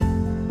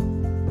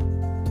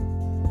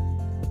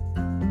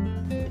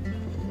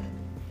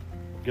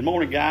Good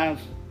morning, guys.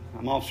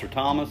 I'm Officer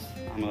Thomas.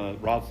 I'm a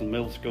Robinson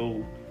Middle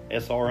School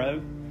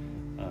SRO.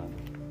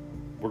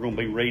 We're going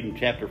to be reading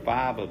Chapter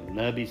 5 of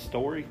Nubby's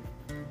story.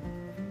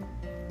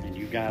 And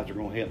you guys are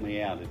going to help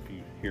me out if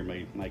you hear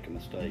me make a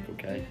mistake,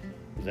 okay?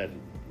 Is that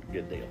a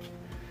good deal?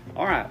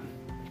 All right.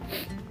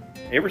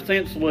 Ever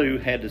since Lou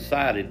had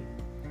decided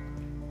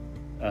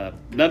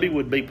Nubby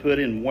would be put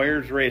in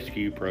Ware's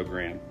rescue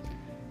program,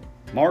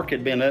 Mark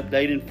had been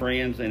updating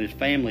friends and his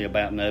family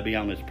about Nubby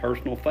on his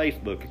personal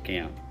Facebook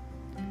account.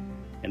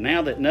 And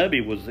now that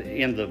Nubby was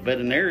in the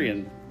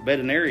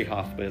veterinary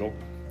hospital,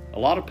 a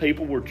lot of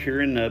people were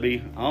cheering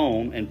Nubby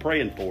on and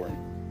praying for him.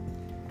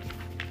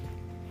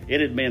 It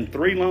had been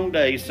 3 long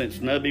days since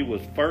Nubby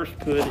was first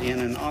put in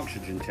an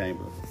oxygen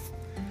chamber.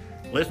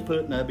 Let's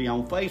put Nubby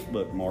on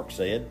Facebook, Mark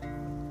said.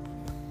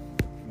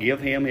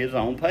 Give him his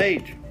own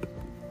page.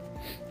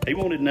 He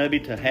wanted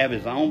Nubby to have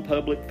his own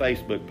public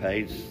Facebook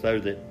page so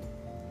that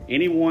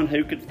anyone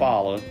who could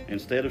follow,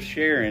 instead of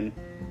sharing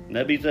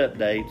Nubby's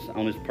updates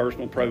on his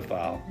personal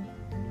profile.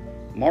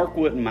 Mark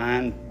wouldn't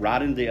mind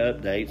writing the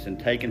updates and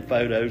taking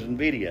photos and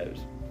videos,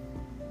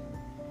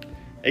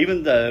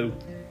 even though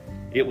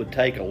it would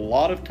take a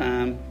lot of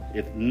time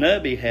if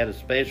Nubby had a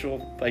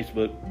special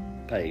Facebook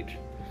page.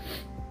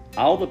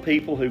 All the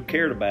people who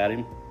cared about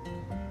him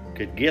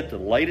could get the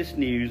latest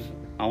news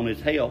on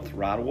his health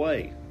right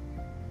away.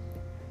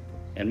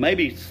 And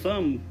maybe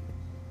some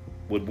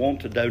would want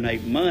to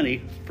donate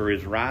money for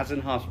his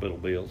rising hospital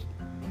bills.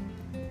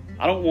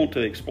 I don't want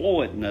to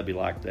exploit Nubby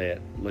like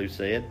that, Lou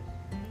said.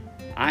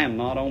 I am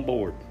not on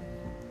board.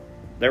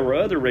 There were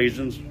other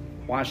reasons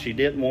why she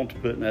didn't want to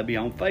put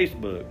Nubby on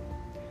Facebook.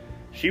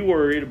 She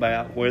worried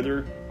about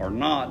whether or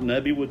not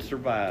Nubby would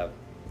survive.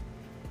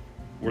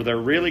 Were they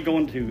really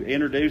going to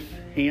introduce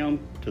him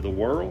to the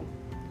world?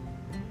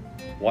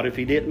 What if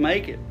he didn't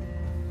make it?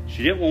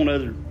 She didn't want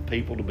other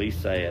people to be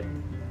sad.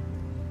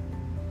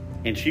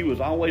 And she was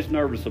always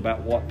nervous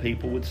about what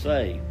people would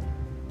say.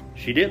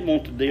 She didn't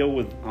want to deal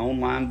with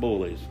online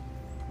bullies,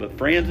 but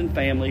friends and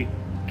family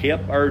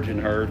kept urging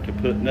her to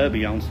put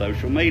Nubby on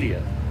social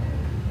media.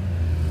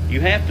 You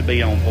have to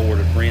be on board,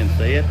 a friend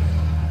said.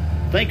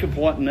 Think of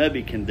what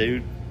Nubby can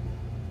do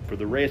for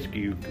the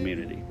rescue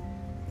community.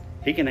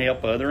 He can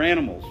help other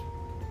animals.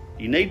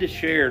 You need to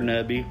share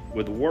Nubby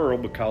with the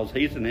world because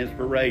he's an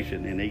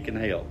inspiration and he can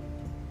help.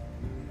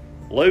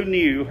 Lou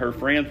knew her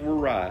friends were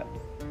right.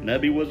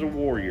 Nubby was a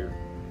warrior.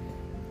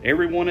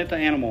 Everyone at the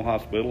animal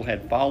hospital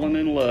had fallen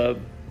in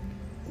love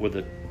with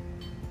a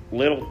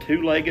little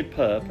 2-legged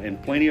pup, and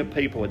plenty of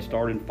people had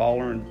started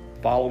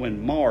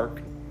following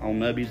Mark on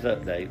Nubby's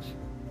updates.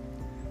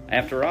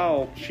 After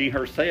all, she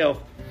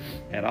herself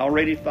had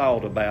already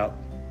thought about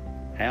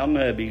how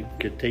Nubby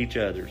could teach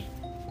others.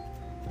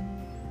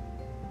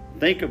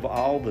 Think of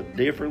all the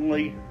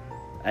differently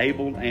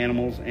abled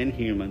animals and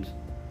humans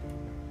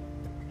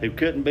who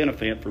couldn't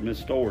benefit from his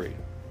story.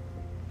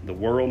 The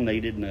world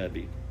needed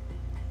Nubby.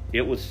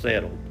 It was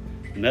settled.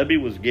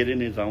 Nubby was getting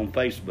his own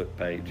Facebook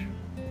page.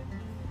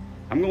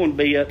 I'm going to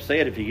be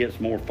upset if he gets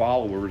more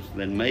followers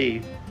than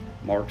me,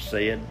 Mark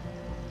said,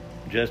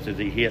 just as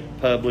he hit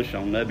publish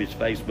on Nubby's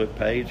Facebook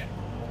page.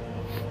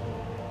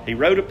 He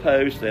wrote a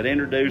post that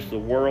introduced the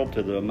world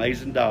to the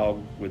amazing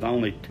dog with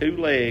only 2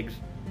 legs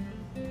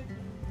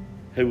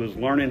who was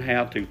learning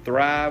how to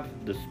thrive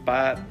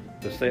despite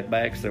the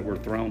setbacks that were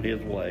thrown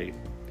his way.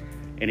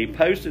 And he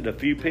posted a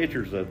few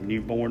pictures of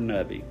newborn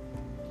Nubby,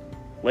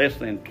 less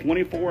than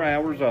 24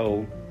 hours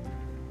old,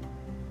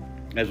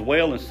 as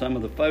well as some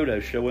of the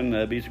photos showing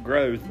Nubby's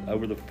growth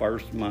over the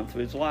first month of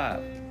his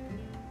life.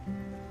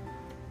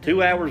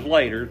 2 hours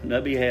later,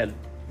 Nubby had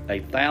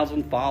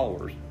 1,000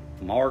 followers.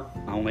 Mark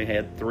only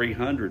had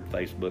 300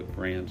 Facebook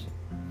friends.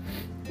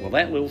 Well,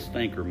 that little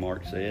stinker,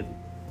 Mark said.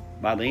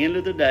 By the end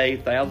of the day,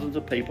 thousands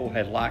of people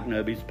had liked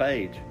Nubby's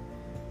page.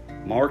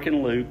 Mark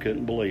and Lou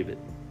couldn't believe it.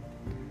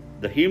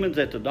 The humans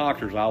at the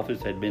doctor's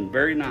office had been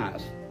very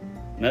nice.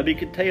 Nubby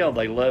could tell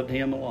they loved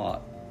him a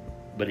lot,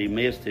 but he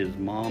missed his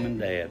mom and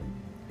dad.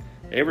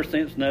 Ever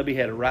since Nubby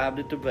had arrived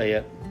at the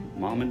vet,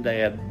 Mom and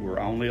Dad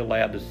were only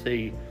allowed to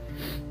see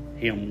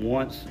him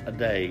once a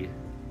day,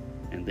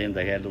 and then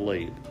they had to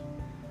leave.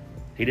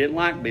 He didn't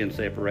like being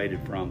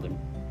separated from them,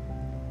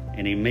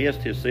 and he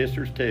missed his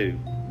sisters too.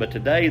 But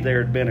today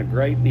there had been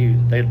great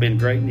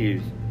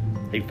news.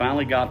 He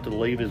finally got to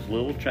leave his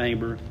little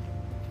chamber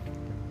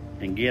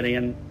and get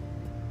in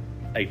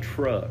a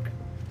truck.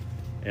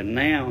 And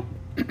now,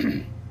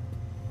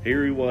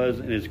 here he was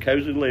in his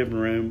cozy living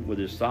room with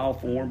his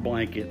soft warm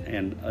blanket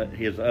and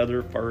his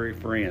other furry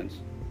friends.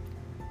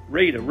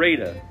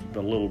 Rita,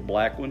 the little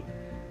black one,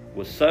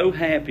 was so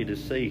happy to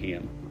see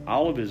him.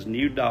 All of his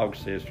new dog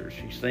sisters.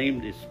 She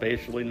seemed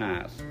especially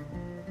nice.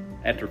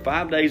 After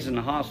 5 days in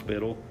the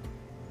hospital,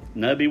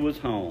 Nubby was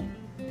home.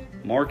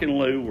 Mark and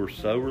Lou were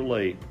so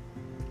relieved,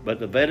 but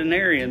the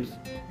veterinarians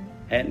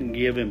hadn't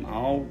given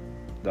him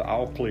the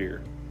all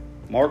clear.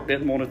 Mark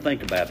didn't want to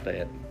think about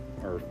that,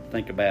 or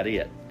think about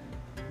it.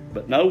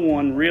 But no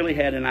one really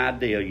had an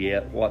idea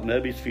yet what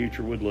Nubby's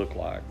future would look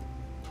like.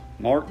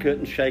 Mark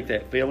couldn't shake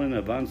that feeling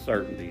of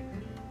uncertainty.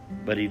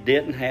 but he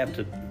didn't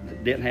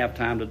have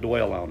time to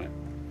dwell on it.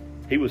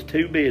 He was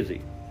too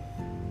busy.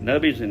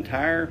 Nubby's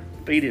entire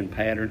feeding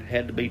pattern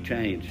had to be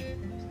changed.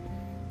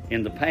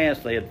 In the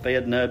past, they had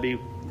fed Nubby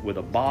with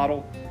a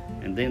bottle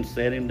and then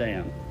set him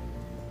down.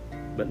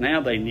 But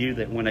now they knew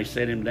that when they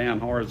set him down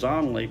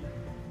horizontally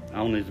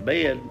on his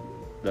bed,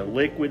 the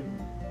liquid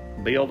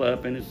built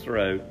up in his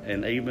throat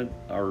and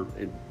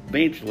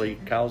eventually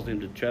caused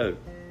him to choke.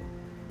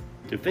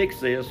 To fix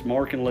this,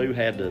 Mark and Lou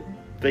had to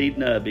feed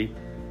Nubby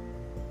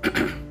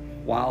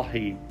while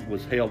he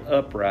was held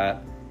upright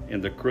in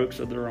the crooks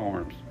of their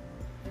arms.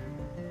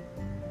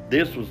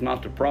 This was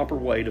not the proper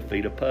way to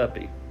feed a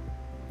puppy.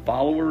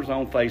 Followers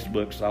on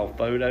Facebook saw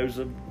photos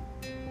of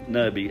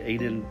Nubby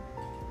eating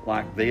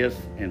like this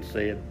and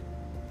said,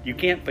 "You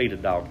can't feed a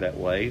dog that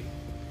way."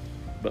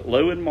 But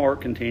Lou and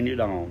Mark continued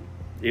on.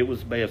 It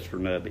was best for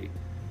Nubby,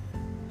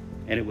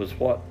 and it was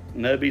what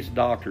Nubby's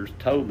doctors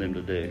told them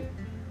to do.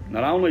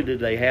 Not only did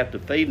they have to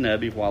feed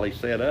Nubby while he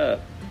sat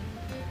up,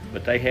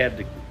 but they had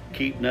to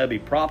keep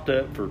Nubby propped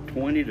up for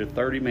 20 to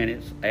 30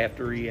 minutes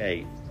after he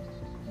ate.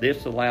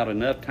 This allowed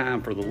enough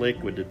time for the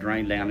liquid to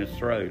drain down his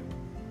throat.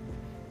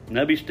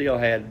 Nubby still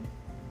had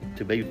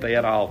to be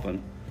fed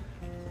often,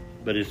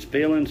 but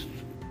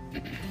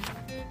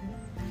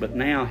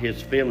now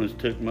his feelings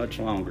took much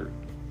longer.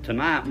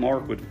 Tonight,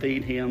 Mark would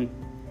feed him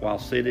while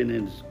sitting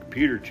in his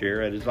computer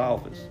chair at his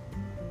office.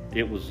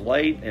 It was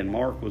late and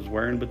Mark was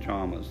wearing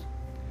pajamas.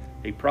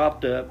 He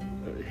propped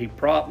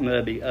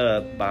Nubby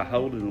up by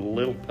holding the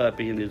little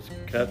puppy in his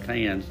cupped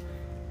hands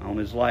on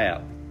his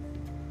lap.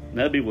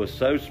 Nubby was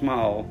so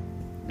small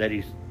that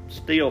he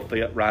still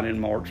fit right in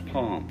Mark's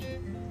palms.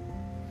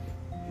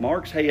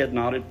 Mark's head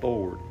nodded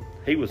forward.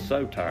 He was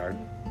so tired.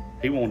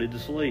 He wanted to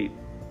sleep,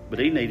 but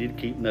he needed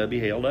to keep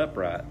Nubby held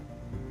upright.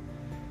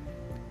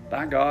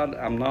 By God,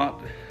 I'm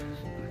not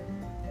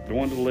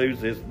going to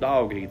lose this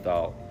dog, he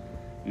thought.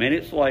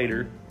 Minutes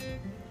later,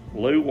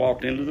 Lou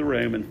walked into the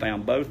room and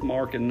found both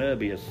Mark and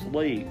Nubby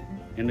asleep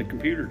in the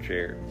computer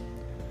chair.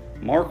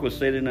 Mark was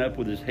sitting up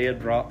with his head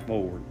dropped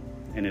forward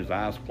and his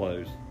eyes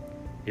closed.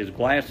 His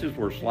glasses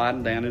were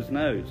sliding down his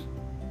nose.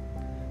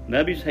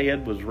 Nubby's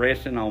head was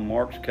resting on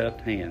Mark's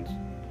cupped hands,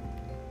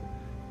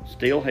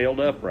 still held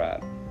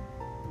upright.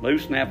 Lou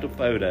snapped a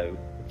photo.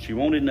 She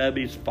wanted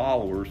Nubby's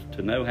followers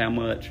to know how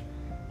much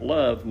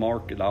love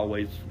Mark had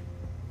always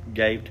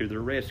gave to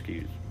their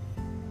rescues.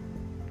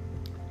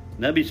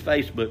 Nubby's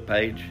Facebook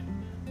page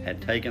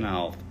had taken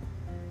off.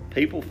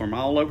 People from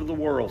all over the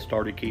world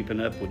started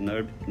keeping up with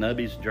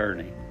Nubby's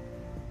journey.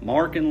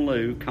 Mark and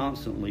Lou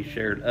constantly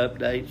shared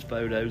updates,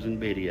 photos,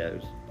 and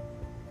videos.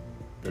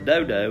 The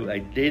Dodo, a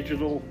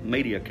digital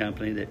media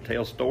company that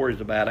tells stories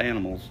about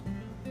animals,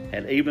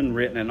 had even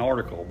written an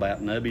article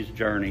about Nubby's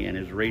journey and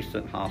his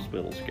recent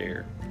hospital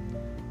scare.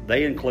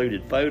 They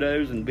included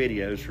photos and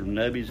videos from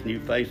Nubby's new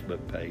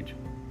Facebook page.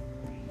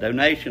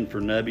 Donations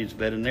for Nubby's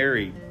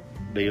veterinary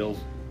bills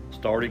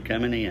started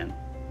coming in.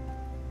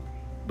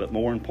 But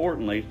more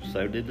importantly,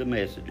 so did the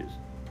messages.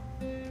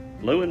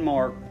 Lou and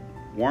Mark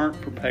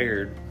weren't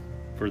prepared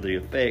for the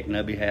effect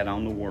Nubby had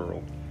on the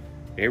world.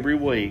 Every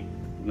week,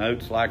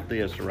 notes like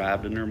this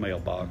arrived in their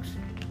mailbox.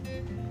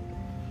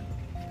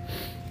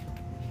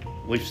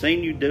 "We've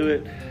seen you do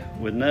it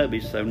with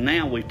Nubby, so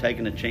now we've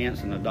taken a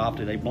chance and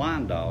adopted a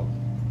blind dog.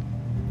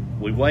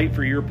 We wait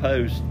for you to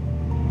post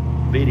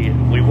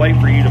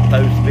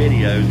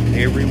videos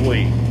every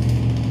week.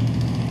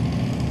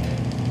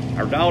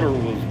 Our daughter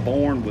was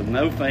born with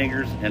no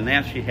fingers, and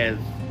now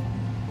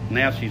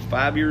she's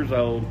 5 years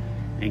old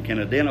and can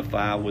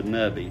identify with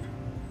Nubby.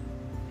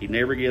 He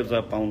never gives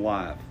up on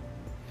life.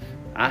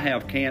 I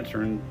have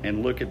cancer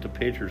and look at the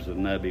pictures of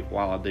Nubby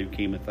while I do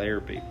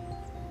chemotherapy.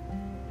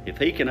 If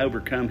he can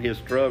overcome his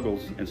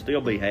struggles and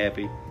still be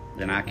happy,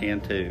 then I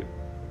can too."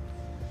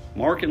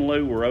 Mark and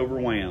Lou were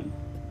overwhelmed.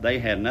 They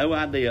had no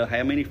idea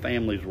how many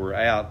families were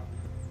out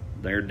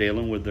there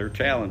dealing with their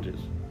challenges.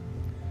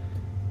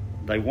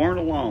 They weren't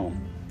alone,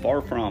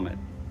 far from it.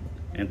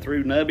 And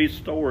through Nubby's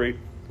story,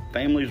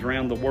 families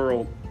around the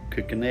world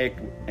could connect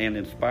and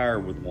inspire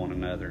with one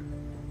another.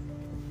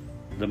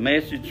 The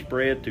message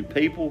spread to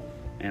people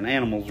and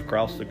animals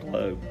across the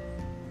globe.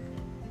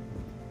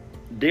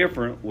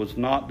 Different was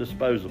not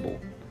disposable.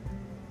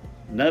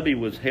 Nubby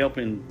was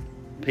helping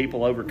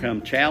people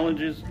overcome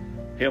challenges,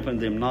 helping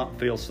them not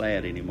feel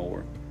sad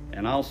anymore,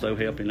 and also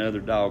helping other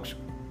dogs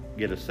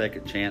get a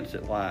second chance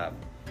at life.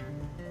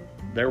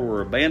 There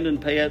were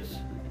abandoned pets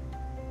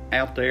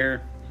out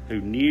there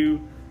who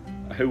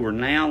were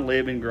now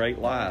living great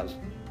lives.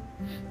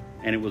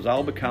 And it was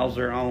all because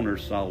their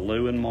owners saw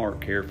Lou and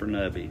Mark care for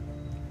Nubby.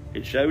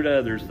 It showed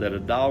others that a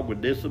dog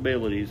with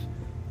disabilities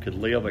could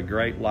live a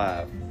great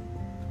life.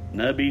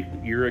 "Nubby,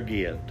 you're a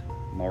gift,"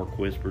 Mark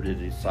whispered as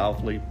he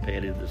softly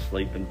petted the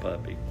sleeping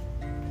puppy.